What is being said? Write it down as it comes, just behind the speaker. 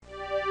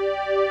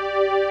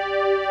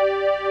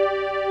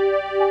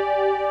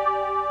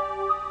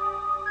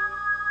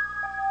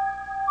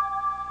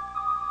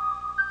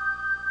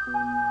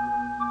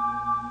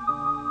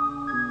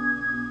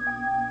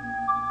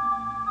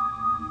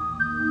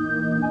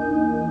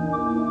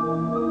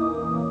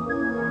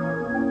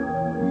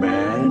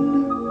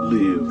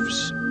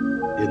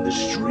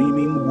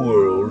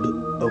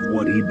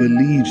he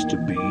believes to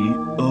be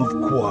of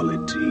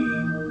quality.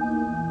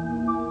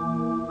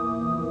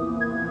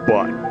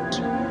 But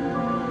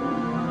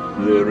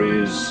there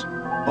is,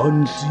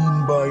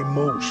 unseen by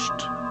most,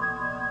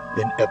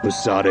 an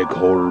episodic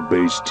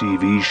horror-based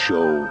TV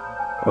show.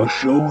 A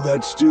show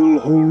that still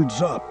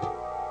holds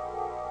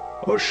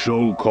up. A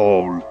show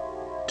called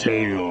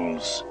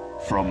Tales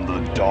from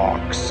the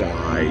Dark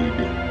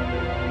Side.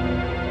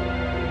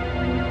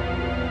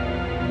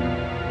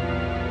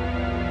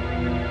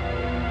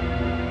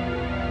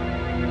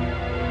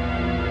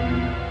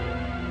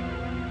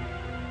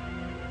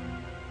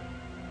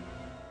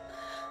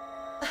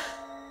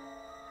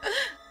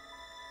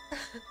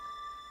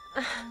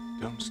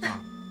 Don't stop.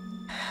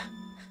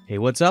 Hey,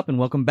 what's up, and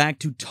welcome back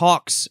to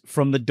Talks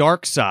from the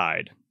Dark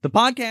Side, the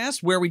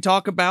podcast where we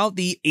talk about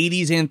the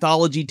 80s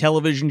anthology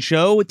television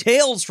show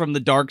Tales from the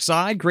Dark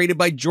Side, created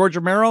by George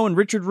Romero and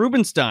Richard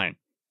Rubinstein.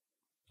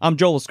 I'm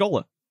Joel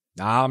Escola.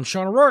 I'm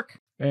Sean O'Rourke.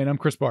 And I'm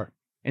Chris Barr.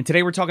 And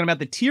today we're talking about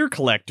The Tear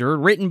Collector,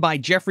 written by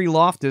Jeffrey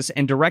Loftus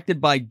and directed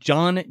by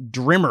John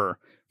Drimmer,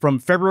 from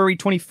February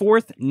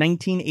 24th,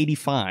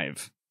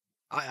 1985.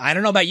 I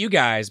don't know about you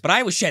guys, but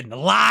I was shedding a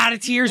lot of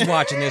tears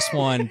watching this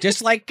one,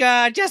 just like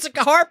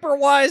Jessica Harper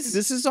was.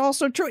 This is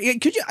also true.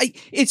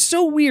 It's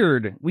so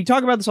weird. We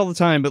talk about this all the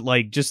time, but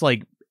just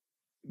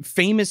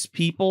famous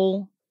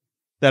people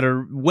that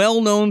are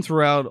well known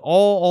throughout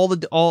all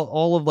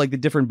of like the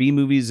different B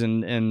movies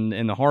and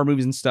the horror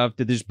movies and stuff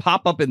that just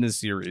pop up in this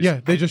series. Yeah,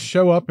 they just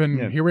show up,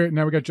 and here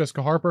we got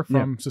Jessica Harper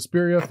from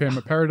Suspiria, Phantom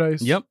of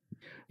Paradise. Yep.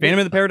 Phantom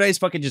of the Paradise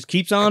fucking just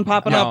keeps on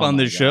popping up on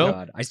this show.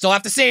 God. I still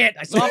have to see it.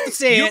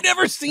 You've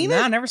never seen it?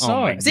 No, I never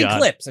saw it. I've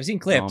seen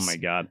clips. Oh my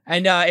God.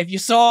 And if you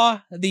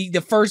saw the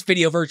first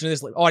video version of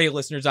this, audio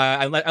listeners,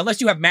 unless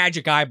you have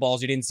magic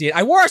eyeballs, you didn't see it.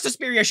 I wore a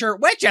Suspiria shirt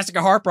with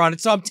Jessica Harper on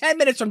it, so I'm 10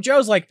 minutes from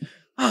Joe's like,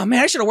 oh man,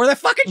 I should have worn that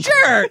fucking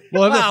shirt.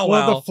 We'll have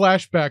a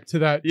flashback to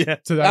that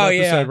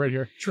episode right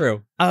here.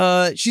 True.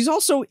 She's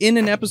also in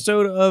an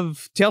episode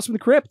of Tales from the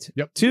Crypt.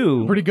 Yep.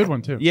 Too. Pretty good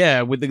one too.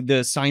 Yeah, with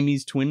the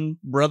Siamese twin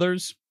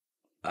brothers.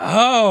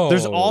 Oh.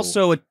 There's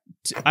also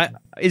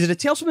is it a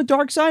Tales from the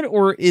Dark Side,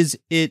 or is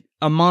it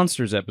a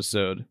Monsters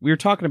episode? We were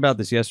talking about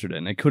this yesterday,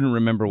 and I couldn't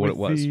remember what it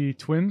was. The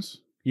twins?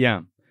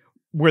 Yeah.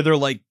 Where they're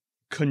like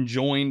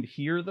conjoined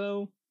here,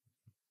 though?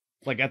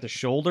 Like at the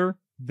shoulder?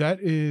 That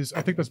is,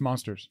 I think that's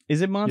Monsters.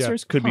 Is it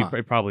Monsters? Yeah. Could be.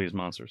 It probably is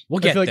Monsters. We'll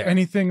get I feel there. like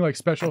anything like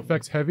special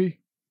effects heavy,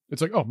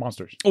 it's like, oh,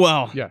 Monsters.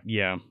 Well, Yeah.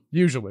 Usually.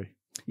 Usually.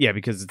 Yeah,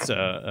 because it's,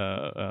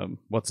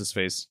 what's his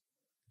face?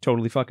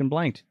 Totally fucking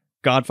blanked.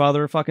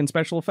 Godfather of fucking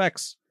special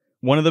effects.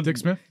 One of the Dick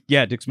Smith?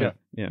 Yeah, Dick Smith.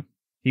 Yeah.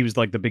 He was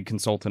like the big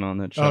consultant on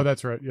that show. Oh,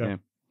 that's right. Yeah.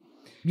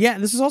 Yeah,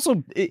 this is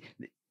also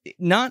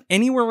not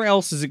anywhere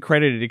else is it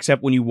credited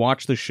except when you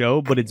watch the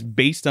show, but it's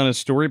based on a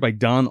story by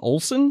Don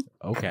Olson.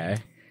 Okay.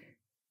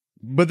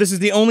 But this is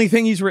the only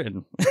thing he's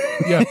written.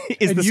 Yeah.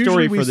 is and the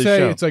story for the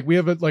show. It's like we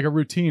have a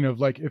routine of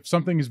like, if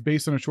something is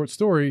based on a short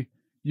story,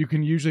 you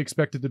can usually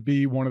expect it to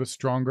be one of the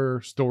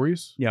stronger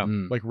stories. Yeah.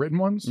 Like written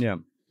ones. Yeah.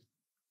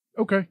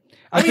 Okay.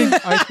 I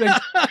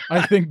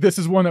think this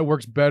is one that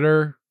works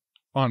better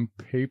on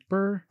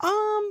paper.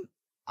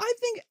 I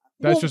think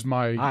That's just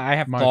my. I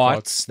have my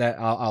thoughts that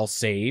I'll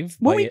save.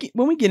 when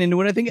we get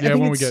into it, I think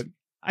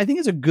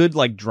it's a good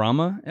like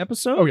drama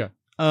episode. Oh yeah.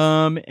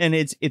 And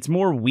it's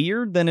more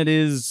weird than it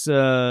is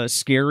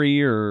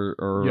scary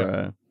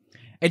or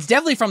It's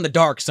definitely from the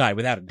dark side,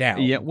 without a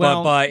doubt. yeah.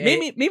 Well, but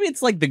maybe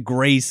it's like the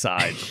gray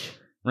side,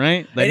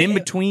 right? That in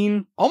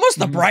between. Almost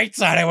the bright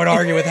side, I would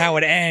argue, with how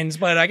it ends,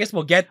 but I guess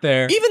we'll get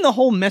there. Even the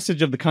whole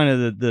message of the kind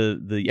of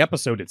the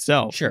episode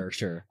itself. Sure.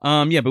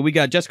 Yeah, but we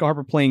got Jessica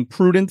Harper playing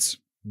Prudence,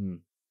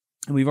 and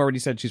we've already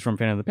said she's from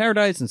Phantom of the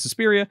Paradise and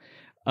Suspiria.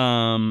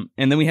 And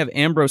then we have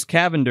Ambrose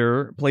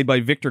Cavender, played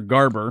by Victor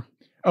Garber.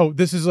 Oh,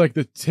 this is like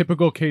the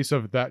typical case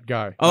of that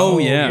guy. Oh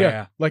yeah.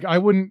 Yeah. Like I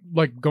wouldn't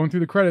like going through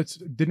the credits,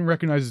 didn't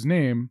recognize his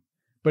name,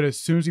 but as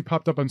soon as he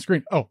popped up on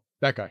screen, oh,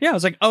 that guy. Yeah, I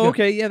was like, oh, Yeah.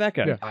 okay, yeah, that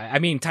guy. Yeah. I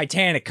mean,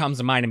 Titanic comes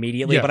to mind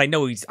immediately, Yeah. but I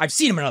know I've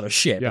seen him in other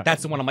shit. Yeah. But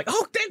that's the one I'm like,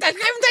 oh, that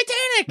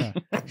guy from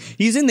Titanic.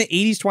 He's in the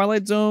 80s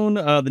Twilight Zone,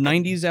 the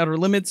 90s Outer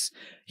Limits.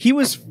 He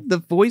was the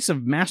voice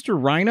of Master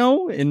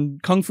Rhino in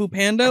Kung Fu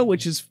Panda,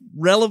 which is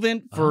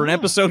relevant for an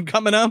episode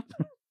coming up.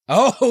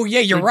 Oh,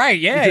 yeah, you're right.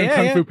 You're Yeah, doing yeah.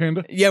 Kung yeah. Fu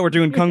Panda. Yeah, we're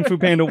doing Kung Fu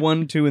Panda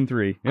 1, 2, and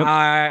 3. Yep.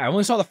 I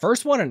only saw the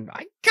first one, and I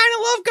kind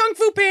of love Kung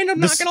Fu Panda. I'm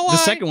not gonna lie. The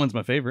second one's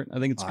my favorite. I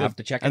think it's I'll good. have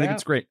to check it I think out.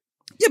 it's great.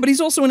 Yeah, but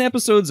he's also in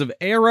episodes of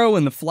Arrow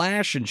and The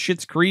Flash and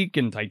Schitt's Creek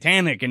and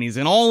Titanic, and he's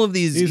in all of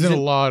these. He's in a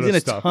lot of stuff.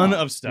 He's in a ton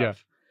of stuff. Yeah.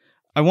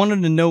 I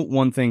wanted to note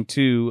one thing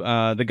too.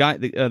 The guy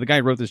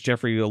who wrote this,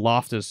 Jeffrey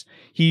Loftus,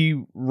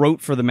 he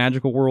wrote for the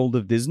Magical World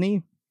of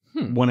Disney.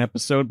 One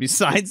episode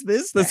besides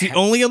this. That's the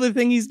only other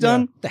thing he's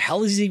done. The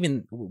hell is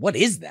even? What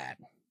is that?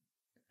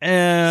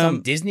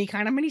 Some Disney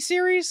kind of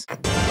miniseries?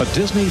 A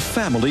Disney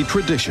family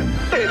tradition.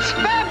 It's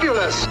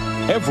fabulous!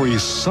 Every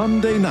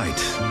Sunday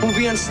night, We'll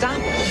be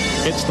unstoppable.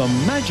 it's the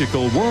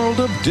magical world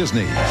of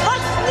Disney.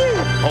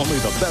 Only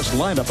the best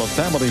lineup of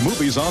family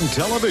movies on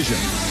television.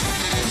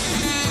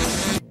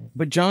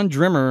 But John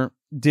Drimmer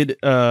did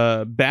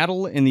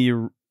Battle in the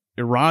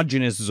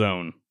Erogenous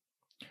Zone.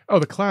 Oh,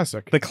 the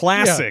classic. The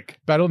classic.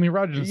 Battle in the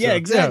Erogenous Yeah, Zone.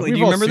 exactly. we've Do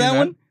you all remember seen that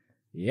one?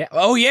 Yeah.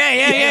 Oh,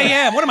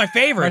 yeah. One of my My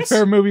favorites.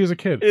 favorite movie as a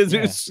kid.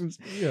 It's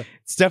Yeah.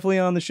 definitely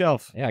on the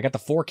shelf. Yeah, I got the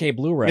 4K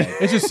Blu-ray.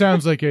 It just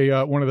sounds like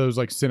a one of those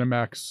like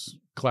Cinemax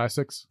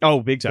classics Oh,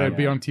 big time. that'd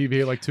be on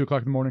TV at like 2:00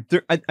 in the morning.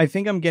 I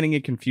think I'm getting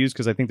it confused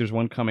because I think there's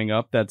one coming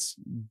up that's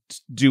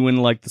doing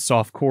like the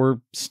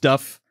softcore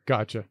stuff.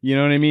 Gotcha. You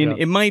know what I mean? Yeah.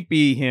 It might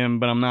be him,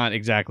 but I'm not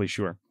exactly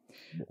sure.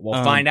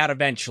 We'll find out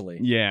eventually.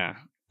 Yeah.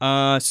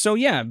 So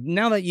yeah,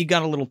 now that you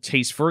got a little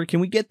taste for it, can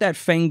we get that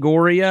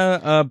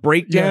Fangoria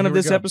breakdown Yeah, of here we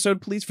this go.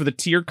 episode, please, for the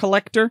tier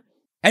collector?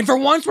 And for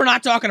once, we're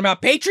not talking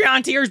about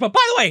Patreon tiers, but by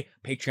the way,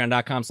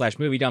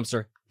 patreon.com/movie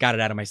dumpster. Got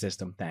it out of my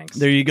system. Thanks.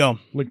 There you go.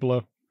 Link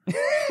below.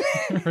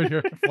 Right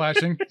here,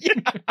 flashing.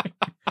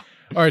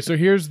 All right, so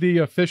here's the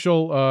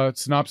official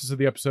synopsis of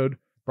the episode,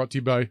 brought to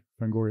you by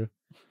Fangoria.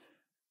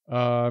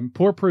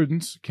 Poor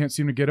Prudence can't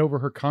seem to get over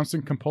her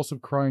constant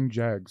compulsive crying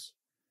jags.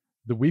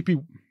 The weepy...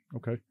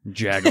 Okay.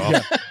 Jag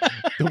off.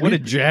 What a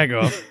jag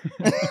off.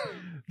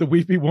 The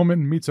weepy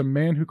woman meets a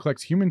man who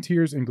collects human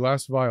tears in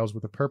glass vials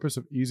with the purpose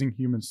of easing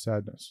human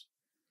sadness.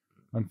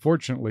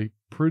 Unfortunately,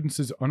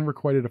 Prudence's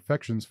unrequited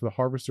affections for the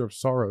harvester of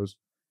sorrows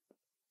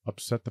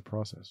upset the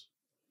process.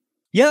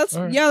 Yeah, that's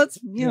All right. that's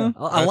you know.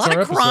 A That's lot our of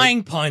episode.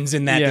 crying puns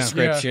in that Yeah.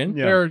 description.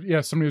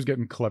 Yeah, somebody was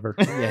getting clever.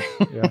 Yeah.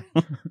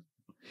 Yeah.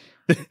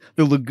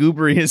 The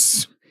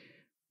lugubrious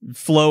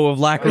flow of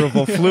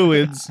lacrymal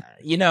fluids.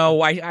 You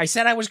know, I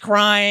said I was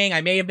crying.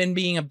 I may have been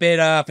being a bit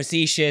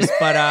facetious,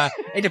 but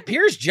it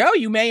appears, Joe,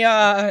 you may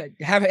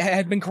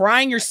have been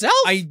crying yourself.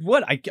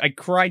 I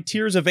cried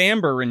tears of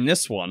amber in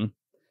this one.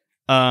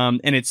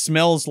 And it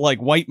smells like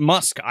white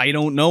musk. I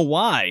don't know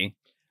why.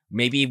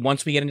 Maybe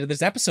once we get into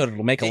this episode,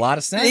 it'll make a lot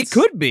of sense. It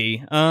could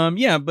be.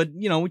 Yeah, but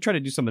you know, we try to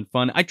do something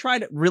fun. I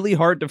tried really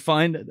hard to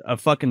find a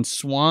fucking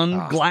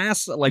swan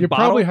glass You bottle.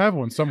 probably have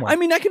one somewhere. I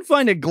mean, I can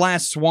find a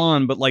glass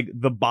swan, but like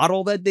the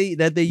bottle that they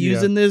use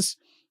Yeah. in this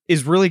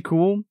is really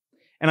cool.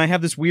 And I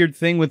have this weird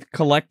thing with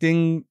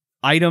collecting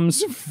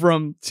items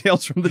from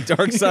Tales from the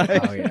Dark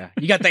Side. Oh yeah,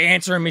 you got the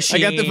answering I machine.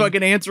 got the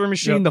fucking answering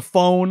machine, Yep. the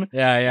phone.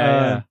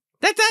 Yeah.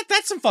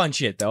 That's some fun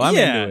shit though. I'm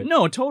yeah, into it.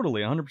 no,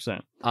 totally,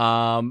 100%.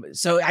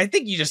 So I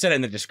think you just said it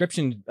in the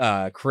description,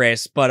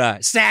 Chris,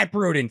 but sad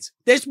Prudence.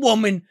 This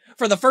woman,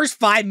 for the first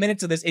 5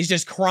 minutes of this, is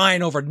just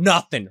crying over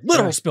nothing.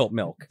 Literal spilt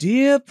milk.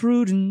 Dear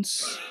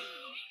Prudence.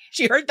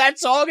 She heard that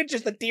song and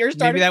just the tears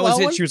started Maybe that was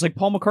flowing. it. She was like,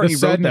 Paul McCartney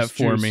The wrote that sadness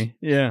for juice. me.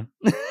 Yeah.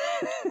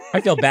 I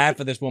feel bad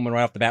for this woman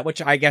right off the bat,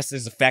 which I guess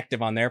is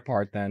effective on their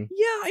part then.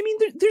 Yeah, I mean,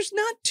 there's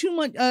not too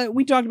much.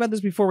 We talked about this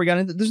before we got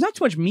into. There's not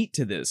too much meat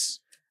to this.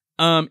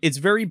 It's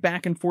very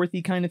back and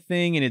forthy kind of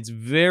thing, and it's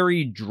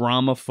very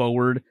drama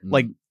forward. Mm.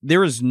 Like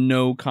there is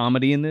no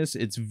comedy in this.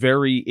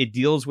 It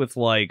deals with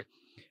like,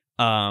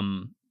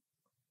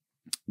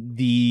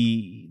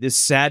 the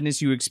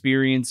sadness you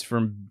experience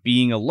from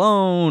being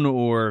alone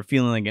or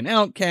feeling like an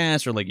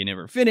outcast or like you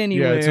never fit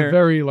anywhere. yeah, it's a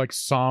very like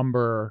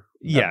somber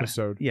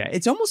episode. Yeah,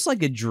 it's almost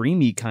like a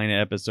dreamy kind of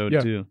episode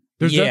Yeah. too.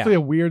 There's Yeah. definitely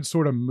a weird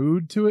sort of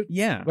mood to it.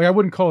 Yeah, Like I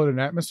wouldn't call it an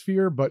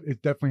atmosphere, but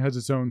it definitely has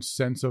its own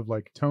sense of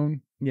like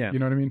tone. yeah. You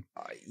know what I mean?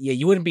 Yeah,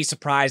 you wouldn't be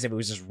surprised if it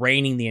was just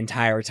raining the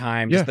entire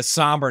time. Just Yeah. the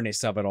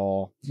somberness of it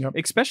all.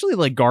 Especially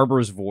like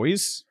Garber's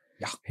voice.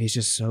 Yeah. He's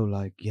just so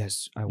like,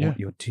 yes, I Yeah. want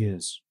your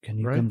tears. Can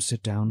you Right. come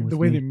sit down with The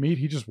way me? they meet,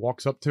 he just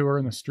walks up to her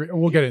in the street.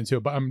 We'll get into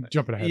it, but I'm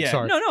jumping ahead.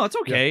 Sorry. No, it's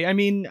okay. I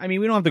mean, we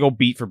don't have to go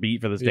beat for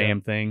beat for this Yeah. damn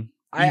thing.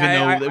 I- Even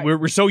I- though I-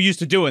 we're so used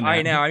to doing that.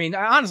 I know. I mean,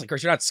 honestly,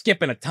 Chris, you're not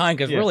skipping a ton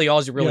because Yeah. really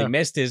all you really Yeah.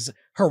 missed is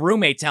her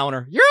roommate telling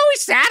her, "You're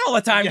always sad all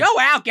the time. Yeah. Go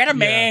out, get a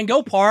man,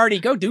 go party,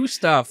 go do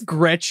stuff."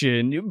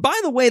 Gretchen. By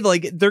the way,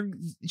 like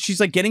she's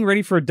like getting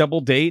ready for a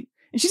double date.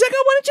 And she's like,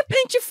 "Oh, why don't you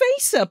paint your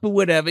face up or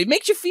whatever? It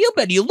makes you feel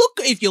better.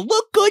 If you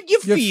look good, you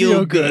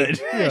feel good."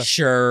 Yeah.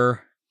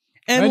 Sure.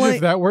 And Imagine like,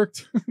 if that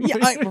worked. yeah,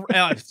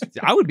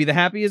 I would be the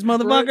happiest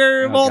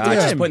motherfucker of all God,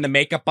 time. she's putting the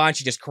makeup on.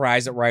 She just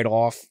cries it right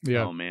off.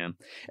 Yeah. Oh man,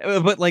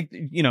 but like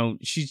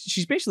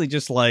she's basically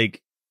just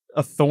like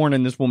a thorn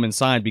in this woman's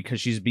side because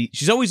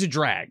she's always a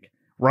drag,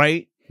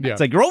 right? Yeah. It's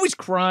like you're always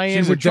crying.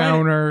 She's we're a trying to-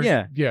 downer.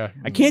 yeah, Yeah.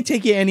 I can't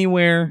take you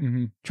anywhere.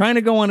 hmm Trying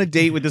to go on a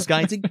date with this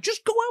guy. It's like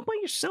just go out by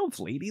yourself,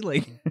 lady.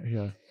 Like,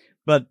 Yeah.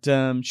 but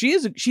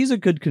she's a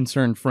good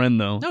concerned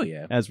friend though. Oh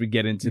yeah. As we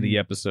get into the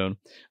episode,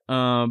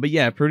 but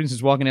yeah, Prudence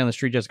is walking down the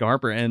street, Jessica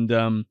Harper, and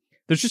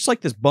there's just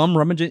like this bum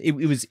rummaging. It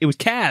was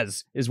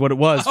Kaz, is what it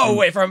was. Oh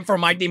wait, from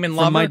My Demon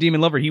Lover. From My Demon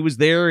Lover. He was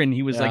there and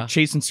he was Yeah. like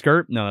chasing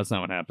skirt. No, that's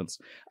not what happens.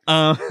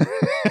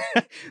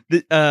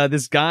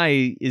 This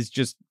guy is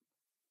just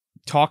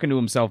talking to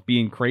himself,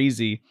 being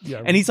crazy,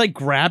 Yeah. and he's like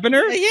grabbing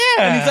her. Yeah.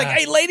 And he's like,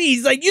 "Hey, lady,"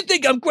 he's like, "You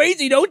think I'm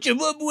crazy, don't you?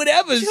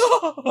 Whatever."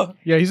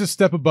 Yeah, he's a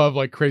step above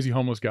like crazy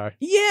homeless guy.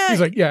 Yeah.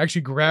 He's like, yeah,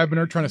 actually grabbing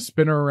her, trying to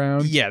spin her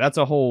around. yeah, that's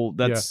a whole.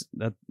 That's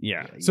that.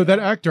 Yeah. So that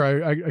actor,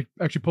 I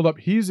actually pulled up.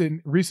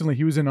 Recently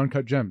he was in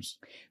Uncut Gems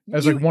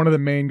as You- like one of the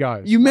main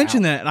guys. You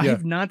mentioned that. I Yeah.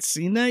 have not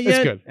seen that It's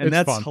yet. good. And It's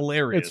that's fun.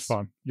 hilarious. It's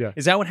fun. Yeah.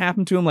 Is that what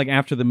happened to him like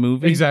after the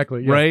movie?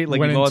 Exactly. Yeah. Right? Like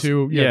went he lost-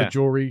 into yeah. the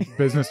jewelry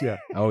business. Yeah.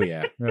 Oh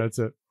yeah. Yeah, that's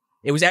it.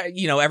 It was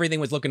everything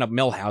was looking up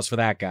Millhouse for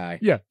that guy.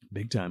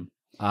 Big time.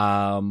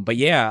 But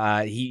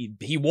yeah,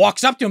 he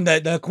walks up to him,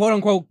 the quote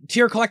unquote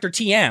tear collector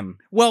TM.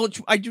 Well,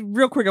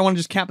 real quick, I want to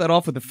just cap that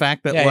off with the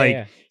fact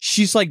that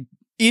she's like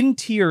in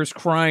tears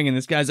crying, and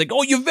this guy's like,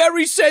 "Oh, you're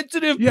very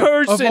sensitive Yeah.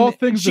 person." Of all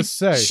things she, to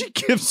say, she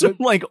gives him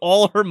like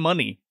all her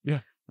money. Yeah.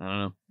 I don't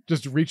know.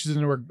 just reaches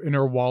in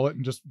her wallet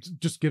and just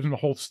gives him a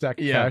whole stack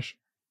of Yeah. cash.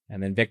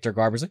 And then Victor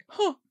Garber's like,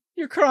 "Huh,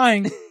 you're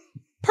crying.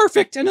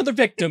 Perfect, another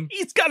victim."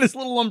 He's got his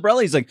little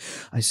umbrella. He's like,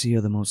 "I see you're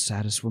the most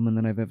saddest woman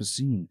that I've ever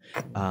seen.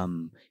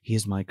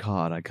 Here's my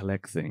card. I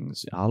collect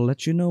things. I'll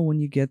let you know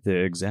when you get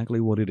there exactly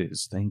what it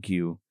is. Thank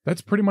you."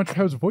 That's pretty much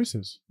how his voice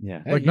is.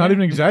 Yeah. Like not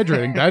even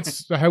exaggerating.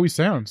 That's how he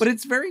sounds. But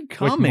it's very like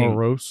calming.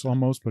 morose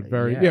almost, but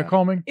very Yeah.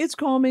 calming, It's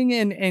calming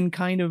and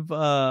kind of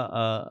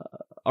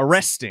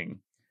arresting.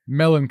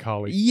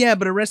 melancholy. Yeah,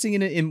 but arresting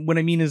in what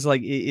I mean is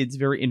like it's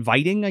very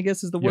inviting, I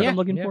guess is the word Yeah, I'm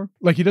looking yeah. for.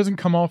 Like he doesn't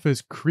come off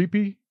as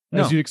creepy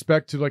No. as you'd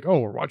expect to. Like, oh,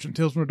 we're watching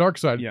Tales from the Dark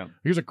Side. Yeah.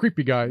 Here's a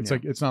creepy guy. It's Yeah.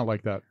 like it's not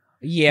like that.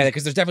 Yeah,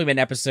 because there's definitely been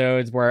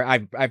episodes where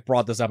I've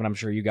brought this up, and I'm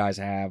sure you guys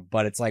have,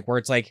 but it's like where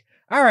it's like,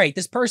 all right,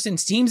 this person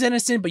seems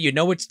innocent, but you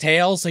know it's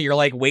Tails, so you're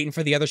like waiting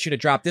for the other shoe to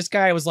drop. This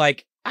guy was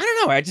like, I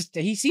don't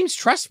know, he seems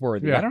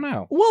trustworthy. Yeah. I don't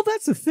know. Well,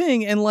 that's the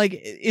thing, and like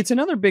it's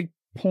another big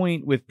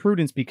point with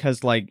Prudence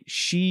because like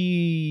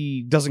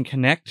she doesn't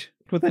connect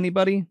with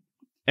anybody.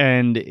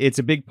 And it's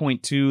a big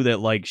point too that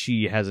like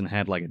she hasn't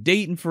had like a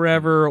date in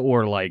forever,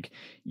 or like,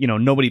 you know,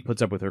 nobody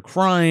puts up with her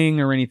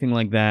crying or anything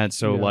like that.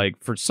 So Yeah.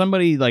 like for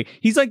somebody like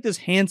he's like this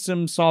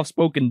handsome,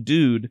 soft-spoken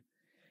dude.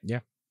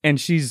 Yeah.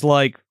 And she's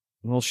like,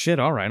 "Well, shit,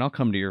 all right, I'll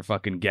come to your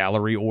fucking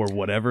gallery or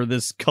whatever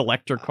this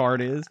collector card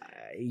is."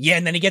 Yeah,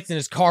 and then he gets in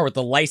his car with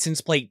the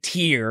license plate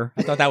tear.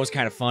 I thought that was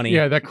kind of funny.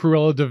 Yeah, that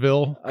Cruella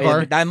DeVille Oh,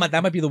 yeah, car.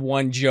 that might be the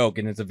one joke,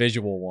 and it's a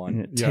visual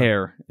one. Yeah.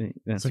 Tear. It's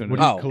That's like, what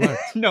what it do is. you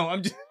collect? No,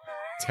 I'm just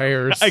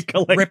Tears. I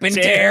collect Rip and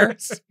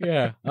tears.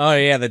 Yeah. Oh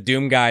yeah, the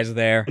Doom guy's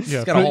there. Yeah.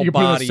 He's got a whole you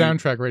can body. put on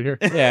the soundtrack right here.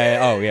 Yeah.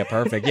 Oh yeah,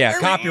 perfect. Yeah,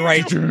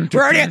 copyright. We're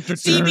already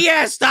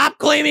CBS. Stop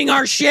claiming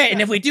our shit,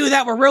 and if we do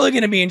that, we're really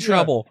gonna be in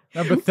trouble.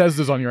 Now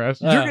Bethesda's on your ass.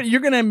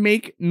 You're gonna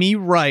make me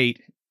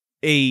write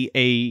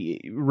a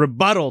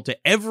rebuttal to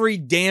every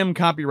damn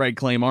copyright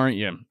claim, aren't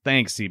you?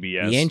 Thanks,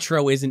 CBS. The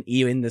intro isn't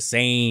even the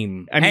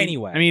same. I mean,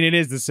 Anyway, I mean it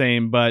is the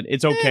same, but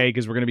it's okay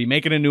because we're gonna be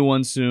making a new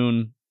one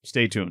soon.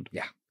 Stay tuned.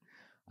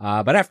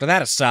 but after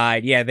that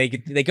aside, yeah, they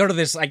go to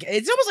this like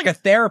it's almost like a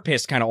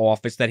therapist kind of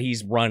office that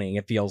he's running.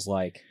 It feels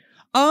like.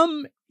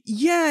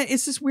 Yeah,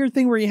 it's this weird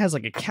thing where he has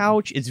like a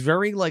couch. It's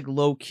very like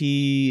low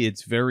key.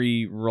 It's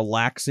very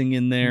relaxing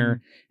in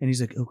there, and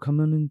he's like, "Oh,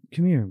 come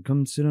here,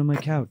 come sit on my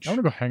couch." I want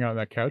to go hang out on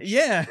that couch.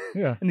 Yeah.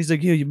 Yeah. And he's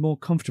like, "Yeah, you're more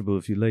comfortable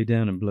if you lay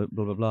down and blah,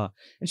 blah, blah, blah."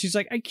 And she's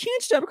like, "I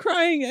can't stop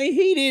crying. I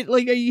hate it.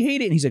 Like, I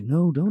hate it." And he's like,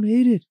 "No, don't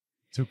hate it.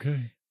 It's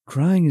okay.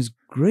 Crying is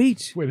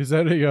great." Wait, is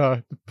that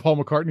a Paul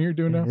McCartney you're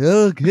doing now?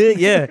 Okay,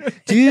 yeah.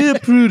 Dear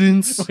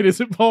Prudence. Wait,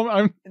 is it Paul?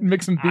 I'm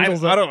mixing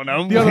Beatles up. don't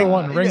know. The other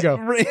one, Ringo.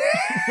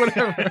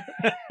 Whatever.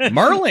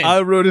 Merlin.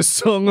 I wrote a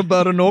song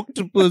about an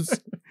octopus.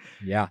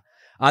 Yeah.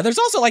 There's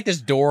also like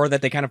this door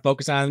that they kind of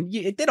focus on.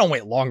 They don't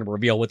wait long to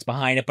reveal what's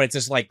behind it, but it's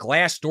this like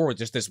glass door with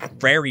just this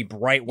very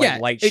bright white Yeah,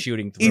 light it-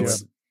 shooting through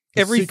It's it.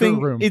 everything.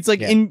 secret room. It's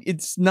like Yeah.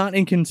 it's not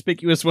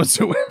inconspicuous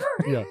whatsoever.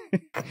 Yeah.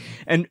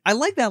 And I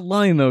like that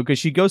line though, because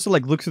she goes to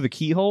like look through the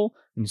keyhole,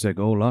 and he's like,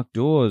 "Oh, locked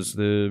doors.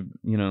 They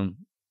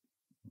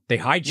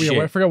hide Yeah, shit.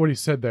 well, I forgot what he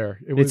said there.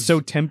 It was It's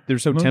so they're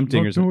so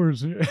tempting." Or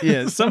something. Doors.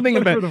 Yeah, something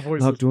Whatever about the voice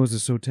is. locked doors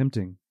is so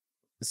tempting.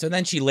 So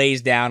then she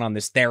lays down on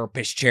this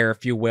therapist chair,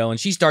 if you will, and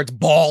she starts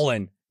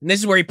bawling. And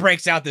this is where he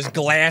breaks out this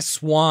glass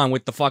swan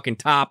with the fucking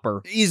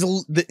topper. He's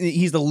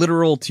the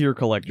literal tear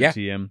collector, Yeah.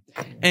 TM.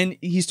 And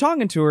he's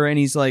talking to her, and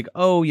he's like,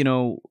 "Oh,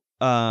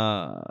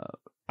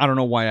 I don't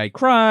know why I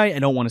cry. I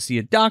don't want to see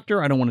a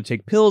doctor. I don't want to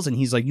take pills." And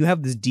he's like, "You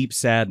have this deep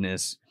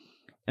sadness,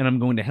 and I'm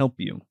going to help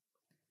you."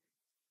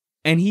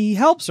 And he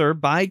helps her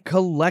by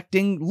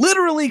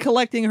literally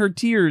collecting her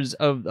tears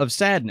of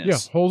sadness.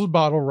 Yeah, holds a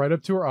bottle right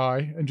up to her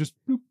eye and just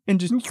bloop,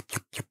 And just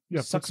yeah,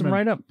 sucks puts them in.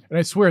 right up. And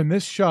I swear, in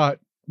this shot,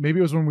 maybe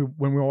it was when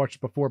we watched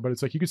it before, but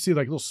it's like you could see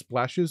like little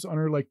splashes on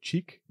her like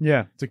cheek.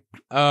 Yeah.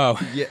 Oh,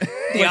 Yeah.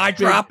 the Like,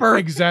 big, eyedropper.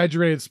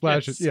 exaggerated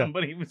splashes. Yeah.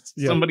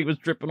 Somebody was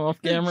dripping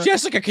off camera.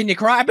 Jessica, can you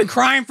cry? I've been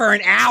crying for an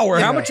hour.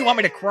 How Yeah. much you want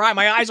me to cry?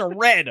 My eyes are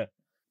red.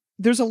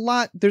 There's a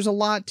lot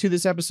to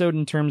this episode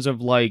in terms of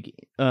like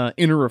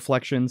inner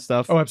reflection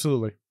stuff. Oh,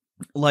 absolutely.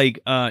 Like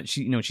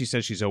she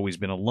says she's always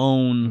been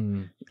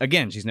alone.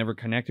 Again, she's never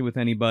connected with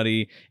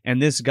anybody, and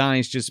this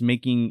guy's just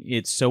making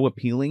it so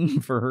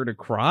appealing for her to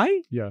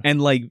cry. Yeah. And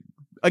like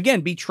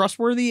again, be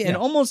trustworthy and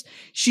almost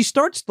she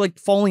starts like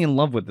falling in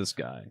love with this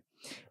guy.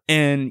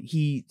 And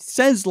he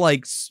says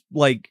like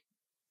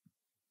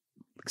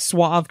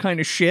suave kind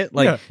of shit.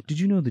 Like, did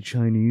you know the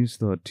Chinese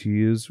thought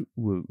tears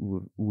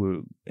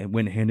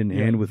went hand in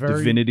hand with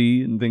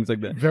divinity and things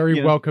like that?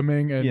 Very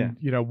welcoming and,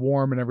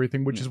 warm and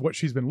everything, which is what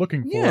she's been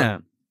looking for. Yeah.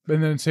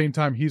 And then at the same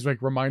time, he's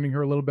like reminding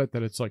her a little bit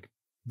that it's like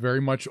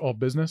very much all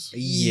business.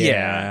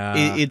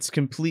 Yeah. It's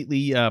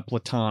completely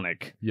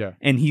platonic. Yeah.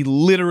 And he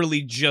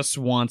literally just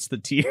wants the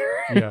tears.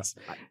 Yeah.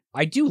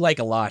 I do like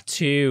a lot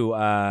too.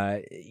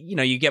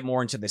 You get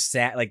more into the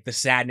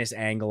sadness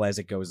angle as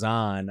it goes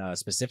on,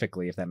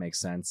 specifically, if that makes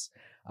sense.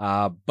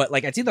 But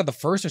like, it's either the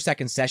first or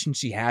second session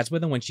she has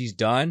with him when she's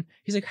done.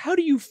 He's like, "How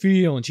do you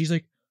feel?" And she's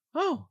like,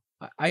 "Oh,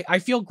 I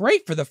feel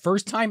great for the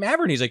first time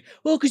ever." And he's like,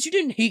 "Well, because you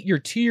didn't hate your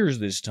tears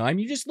this time.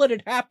 You just let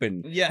it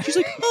happen." Yeah. She's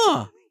like,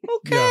 "Huh,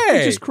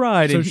 okay." I just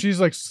cried. So and she's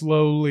like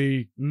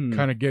slowly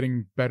kind of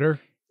getting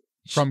better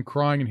from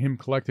crying and him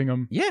collecting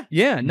them. Yeah.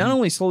 Yeah, not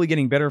only slowly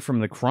getting better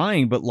from the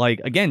crying, but like,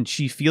 again,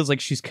 she feels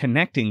like she's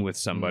connecting with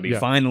somebody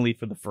finally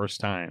for the first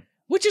time.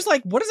 Which is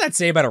like, what does that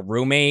say about a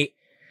roommate?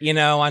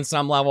 On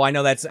some level, I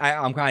know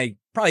I'm kind of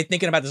probably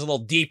thinking about this a little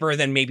deeper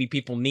than maybe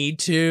people need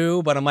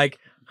to, but I'm like,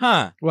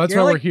 huh. Well, that's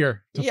why we're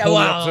here, to pull the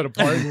episode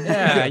apart.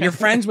 Yeah, you're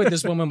friends with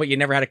this woman, but you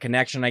never had a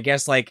connection. I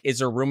guess, like, is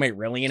her roommate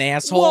really an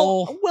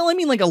asshole? Well, I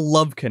mean, like a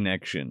love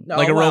connection,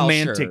 like a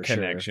romantic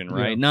connection,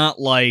 right? Yeah. Not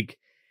like,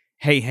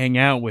 hey, hang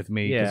out with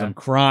me because I'm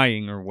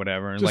crying or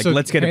whatever. And Just like,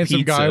 let's get a handsome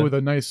pizza. guy with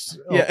a nice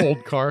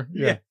old car.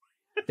 Yeah.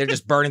 They're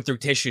just burning through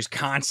tissues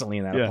constantly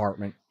in that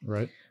apartment.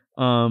 Right.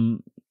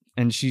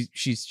 And she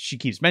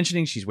keeps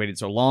mentioning she's waited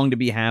so long to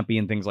be happy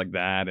and things like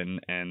that.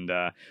 And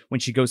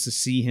when she goes to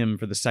see him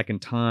for the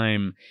second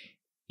time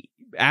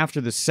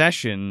after the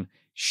session,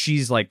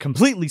 she's like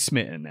completely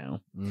smitten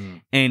now.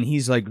 And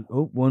he's like,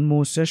 "Oh, one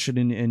more session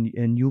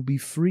and you'll be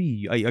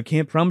free. I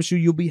can't promise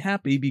you'll be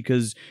happy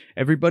because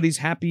everybody's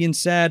happy and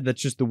sad.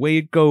 That's just the way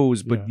it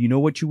goes. But you know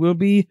what you will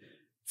be?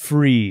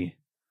 Free.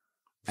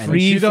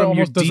 Free from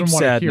your deep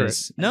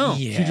sadness." No.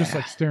 She's just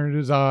like staring at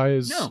his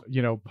eyes,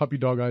 puppy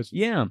dog eyes.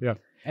 Yeah.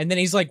 And then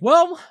he's like,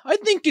 "Well, I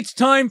think it's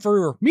time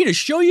for me to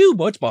show you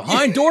what's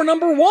behind door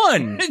number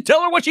 1.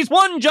 Tell her what she's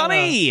won,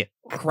 Johnny."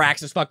 Cracks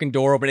his fucking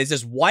door open. It's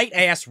this white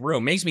ass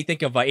room. Makes me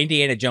think of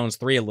Indiana Jones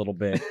 3 a little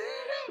bit.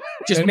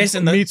 Just And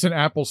missing the meets an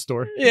Apple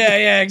store.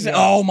 Yeah,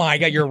 exactly. Oh my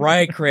god, you're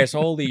right, Chris.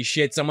 Holy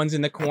shit, someone's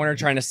in the corner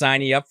trying to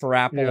sign you up for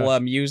Apple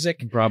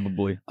Music.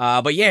 Probably.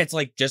 But yeah, it's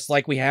like just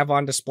like we have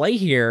on display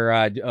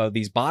here.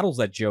 These bottles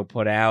that Joe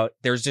put out.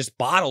 There's just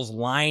bottles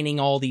lining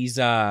all these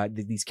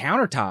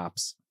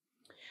countertops.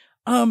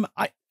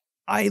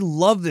 I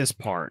love this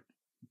part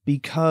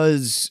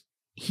because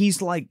he's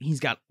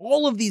got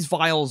all of these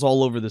vials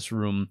all over this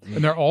room.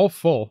 And they're all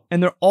full.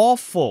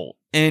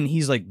 And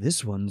he's like,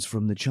 "This one's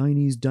from the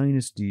Chinese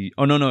dynasty.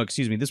 Oh, no,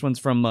 excuse me. This one's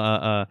from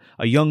a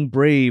young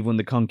brave when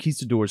the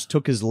conquistadors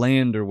took his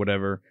land or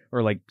whatever,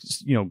 or like,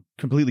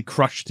 completely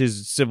crushed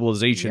his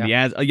civilization.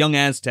 A young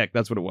Aztec,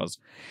 that's what it was."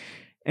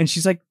 And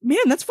she's like, "Man,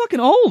 that's fucking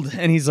old."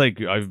 And he's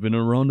like, "I've been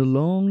around a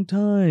long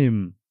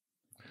time."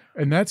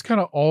 And that's kind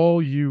of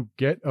all you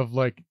get of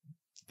like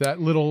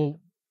that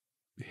little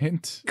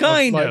hint.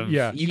 Kind like, of.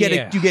 Yeah. You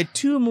get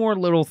two more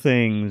little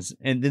things,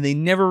 and then they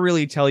never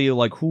really tell you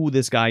like who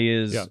this guy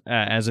is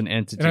as an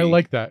entity. And I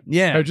like that.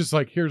 Yeah. I just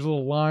like, here's a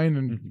little line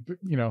and,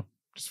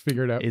 just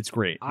figure it out. It's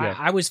great.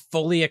 I was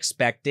fully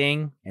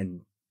expecting,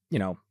 and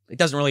it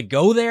doesn't really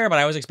go there, but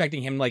I was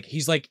expecting him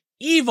he's like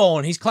evil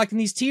and he's collecting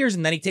these tears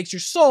and then he takes your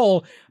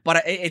soul.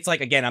 But it's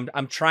like, again,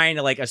 I'm trying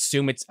to like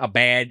assume it's a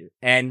bad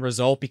end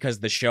result because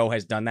the show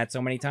has done that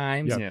so many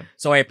times. Yeah.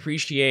 So I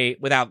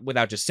appreciate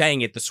without just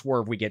saying it, the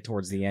swerve we get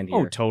towards the end here.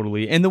 Oh,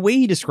 totally. And the way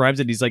he describes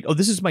it, he's like, "Oh,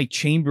 this is my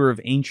chamber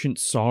of ancient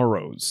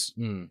sorrows."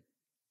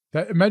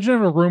 Imagine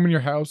having a room in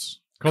your house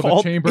called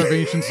the Chamber of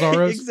Ancient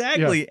Sorrows.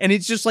 Exactly. Yeah. And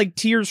it's just like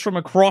tears from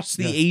across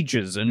the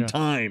ages and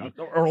time.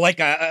 Or like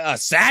a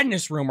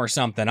sadness room or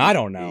something. I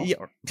don't know. Yeah.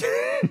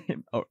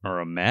 or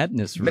a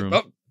madness room.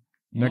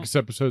 Next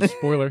episode,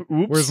 spoiler.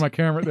 Oops. Where's my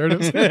camera? There it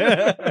is.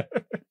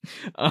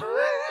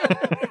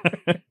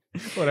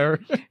 Whatever.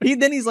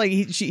 He's like,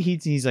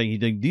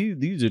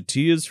 these are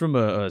tears from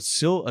a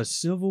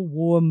Civil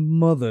War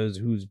mother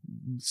whose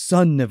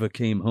son never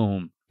came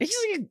home. He's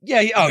like,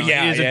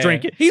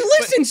 drink it. He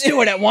listens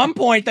to it at one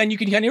point, then you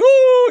can kind of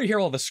hear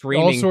all the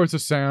screaming. All sorts of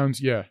sounds.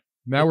 Yeah.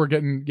 Now we're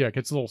getting, it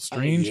gets a little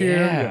strange here.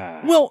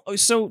 Yeah. Well,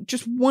 so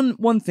just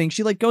one thing.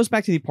 She like goes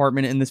back to the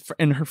apartment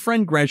and her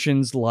friend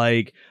Gretchen's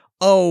like,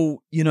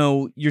 "Oh,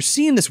 you're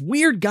seeing this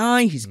weird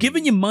guy. He's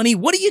giving you money.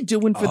 What are you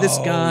doing for this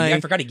guy?" Yeah, I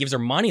forgot he gives her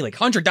money, like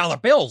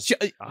 $100 bills.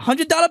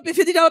 $100,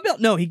 $50 bill.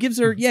 No, he gives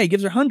her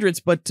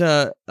hundreds, but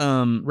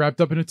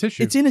wrapped up in a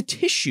tissue. It's in a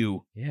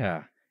tissue.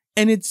 Yeah.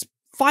 And it's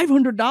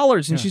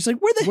 $500, and she's like,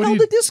 "Where the hell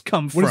did this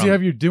come from? What does he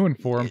have you doing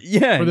for him?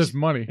 Yeah, for this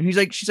money?" And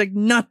she's like,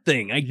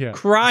 "Nothing." I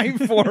cry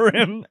for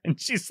him, and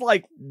she's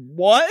like,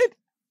 "What?"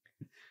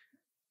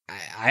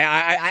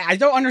 I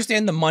don't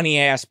understand the money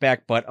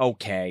aspect, but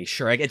okay,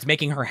 sure, it's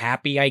making her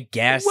happy, I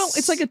guess. Well,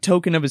 it's like a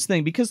token of his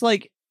thing because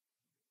like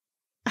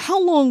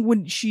how long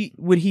would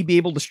he be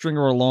able to string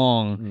her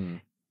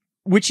along?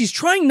 Which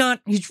he's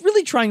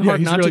really trying hard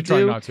he's not really to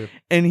trying do. not to.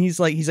 And he's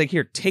like,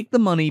 here, take the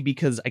money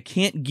because I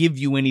can't give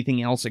you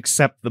anything else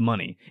except the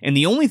money. And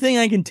the only thing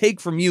I can take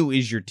from you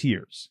is your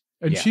tears.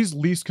 And Yeah. she's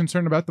least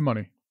concerned about the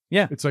money.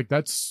 Yeah. It's like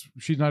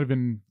she's not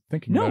even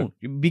thinking about it.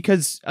 No,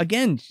 because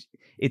again,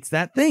 it's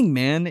that thing,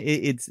 man.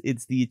 It's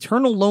the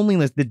eternal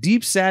loneliness, the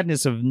deep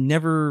sadness of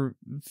never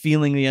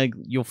feeling like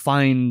you'll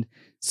find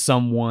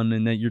someone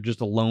and that you're just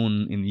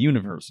alone in the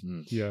universe.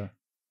 Yeah.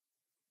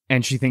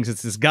 And she thinks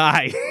it's this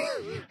guy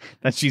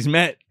that she's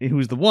met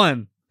who's the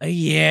one.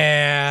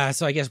 Yeah.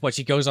 So I guess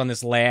she goes on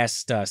this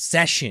last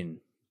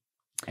session,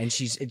 and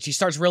she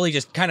starts really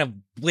just kind of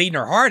bleeding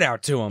her heart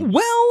out to him.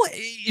 Well,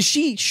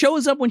 she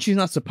shows up when she's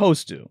not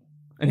supposed to.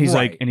 And he's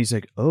Right.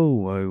 like,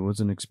 "Oh, I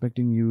wasn't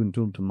expecting you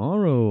until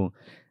tomorrow."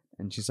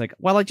 And she's like,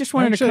 "Well, I just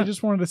wanted Actually, to I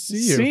just wanted to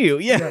see you.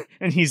 Yeah.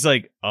 And he's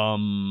like,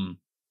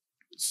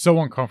 So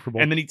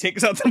uncomfortable. And then he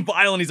takes out the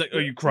vial and he's like, "Oh,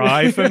 you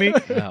cry for me?" Oh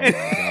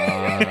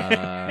my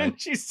god. And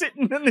she's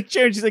sitting in the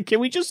chair and she's like, "Can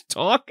we just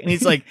talk?" And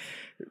he's like,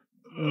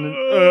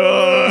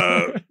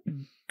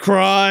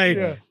 "Cry."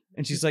 Yeah.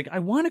 And she's like, "I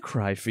want to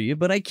cry for you,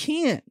 but I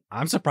can't."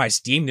 I'm surprised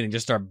Steam didn't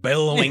just start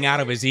billowing out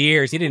of his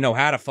ears. He didn't know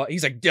how to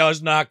He's like,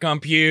 does not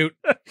compute.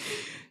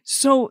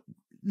 So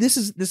this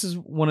is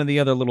one of the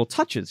other little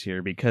touches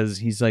here because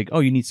he's like, "Oh,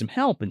 you need some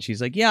help?" And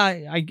she's like, "Yeah,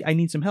 I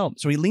need some help."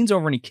 So he leans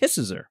over and he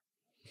kisses her.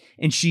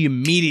 And she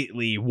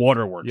immediately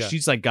waterworks. Yeah.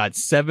 She's like got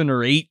 7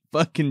 or 8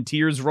 fucking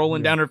tears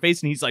rolling down her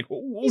face. And he's like,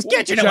 He's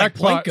catching it like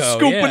Jackpot. Plinko.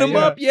 scooping him yeah.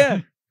 up.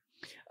 Yeah.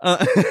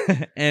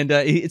 And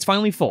it's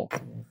finally full.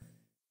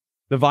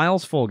 The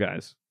vial's full,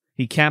 guys.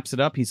 He caps it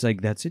up. He's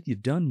like, "That's it. You're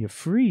done. You're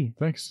free.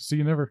 Thanks. See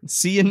you never.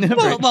 See you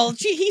never." Well,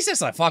 he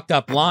says a fucked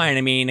up line.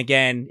 I mean,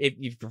 again, if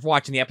you're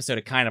watching the episode,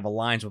 it kind of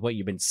aligns with what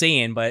you've been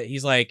seeing. But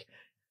he's like,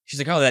 she's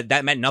like, "Oh,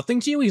 that meant nothing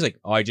to you?" He's like,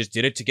 "Oh, I just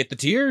did it to get the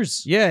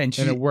tears." Yeah. And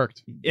And it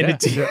worked.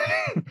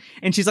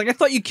 and she's like, "I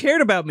thought you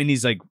cared about me." And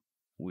he's like,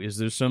 "Is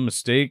there some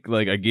mistake?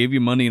 Like, I gave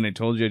you money and I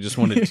told you I just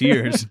wanted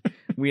tears.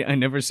 I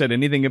never said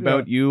anything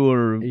about you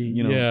or,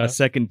 Yeah. a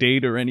second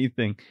date or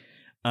anything."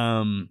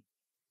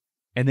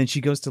 And then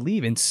she goes to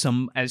leave, and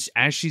as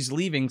she's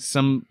leaving,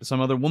 some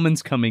other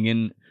woman's coming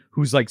in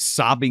who's like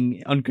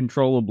sobbing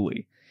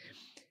uncontrollably.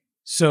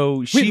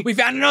 So We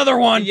found another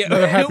one. Yeah,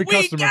 Another happy we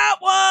customer.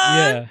 got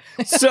one.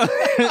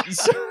 Yeah.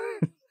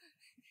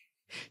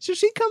 So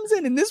she comes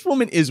in, and this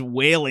woman is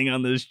wailing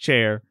on this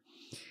chair,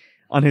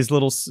 on his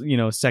little, sexy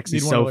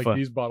Need one of, sofa. like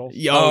these bottles.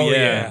 Oh, Oh, yeah.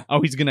 yeah.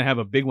 Oh, he's gonna have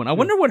a big one. I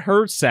wonder what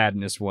her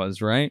sadness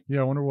was, right? Yeah,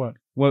 I wonder what.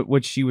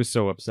 What she was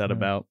so upset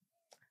about.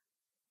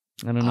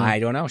 I don't know. I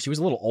don't know. She was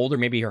a little older.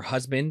 Maybe her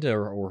husband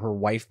or her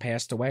wife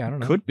passed away. I don't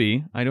know. Could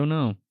be. I don't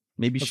know.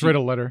 Maybe Let's she. write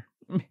a letter.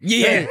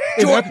 Yeah.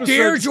 In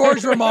Dear episode-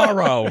 George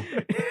Romero.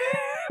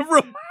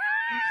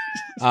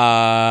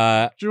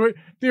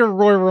 Dear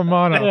Roy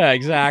Romano. Yeah,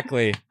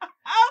 exactly.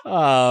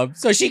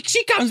 So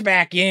she comes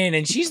back in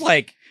and she's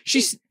like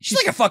she's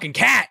like a fucking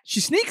cat. She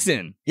sneaks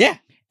in. Yeah.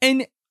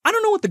 And I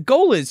don't know what the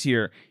goal is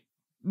here.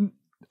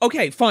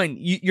 Okay, fine.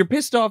 You're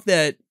pissed off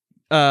that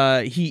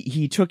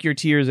he took your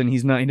tears and he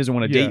doesn't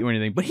want to date you or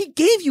anything, but he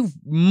gave you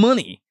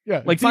money.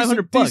 Yeah, Like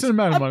decent- $500. Decent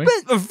amount of money.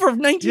 For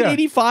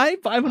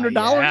 1985, $500.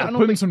 Yeah. I don't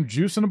Putting think some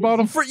juice in a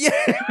bottle.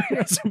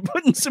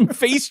 putting some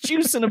face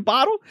juice in a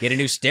bottle. Get a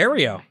new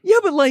stereo. Yeah,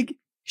 but like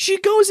she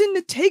goes in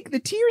to take the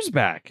tears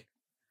back.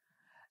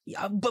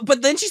 Yeah,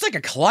 but then she's like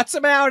a klutz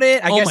about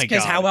it. I Oh guess my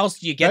because God. how else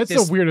do you get That's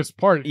this? the weirdest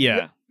part.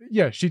 Yeah.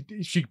 Yeah, she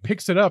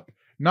picks it up,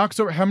 knocks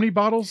over how many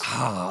bottles?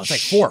 Oh, it's like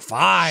 4 or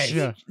 5.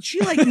 Yeah. She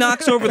like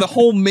knocks over the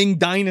whole Ming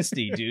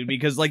dynasty, dude,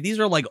 because like these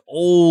are like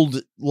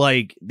old,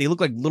 like they look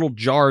like little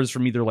jars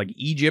from either like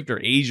Egypt or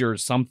Asia or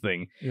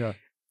something. Yeah.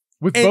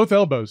 With And- both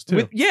elbows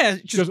too.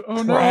 She She goes,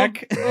 "Oh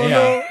crack. no. Oh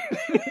Yeah.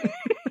 no."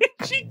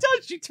 She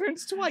does. She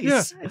turns twice.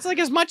 Yeah. It's like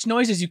as much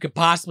noise as you could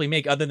possibly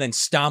make other than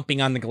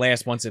stomping on the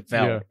glass once it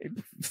fell. Yeah.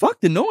 Fuck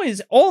the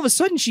noise. All of a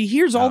sudden, she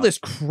hears all Oh. this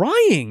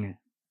crying.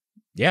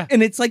 Yeah.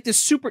 And it's like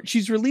this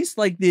she's released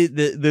like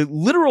the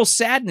literal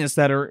sadness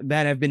that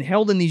have been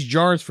held in these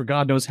jars for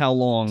God knows how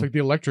long. It's like the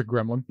electric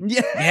gremlin.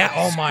 yeah. Yeah.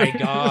 Oh my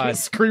God.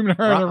 Screaming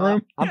around the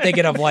room. I'm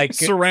thinking of like.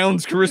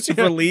 Surrounds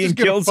Christopher Lee just and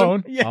get a kills him.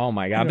 phone. Yeah. Oh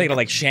my God. I'm thinking of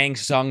like Shang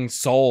Tsung's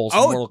Soul from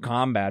Oh, Mortal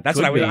Kombat. That's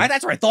could what I was. be.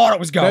 That's where I thought it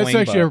was going. That's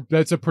actually but-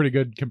 that's a pretty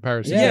good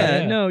comparison. Yeah,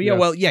 Yeah. no, yeah, Yeah.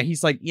 well, yeah,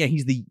 he's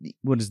the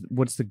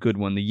what's the good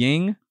one? The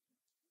yin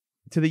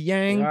to the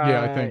yang?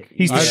 Yeah, I think.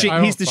 He's the I- shing,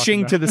 I he's don't the fucking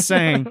shing know. to the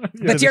sang.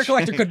 the tear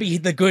collector could be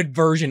the good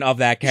version of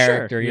that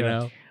character, you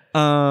yeah.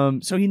 know.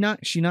 So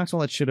she knocks all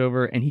that shit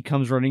over and he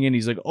comes running in.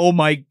 He's like, "Oh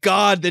my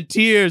God, the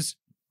tears."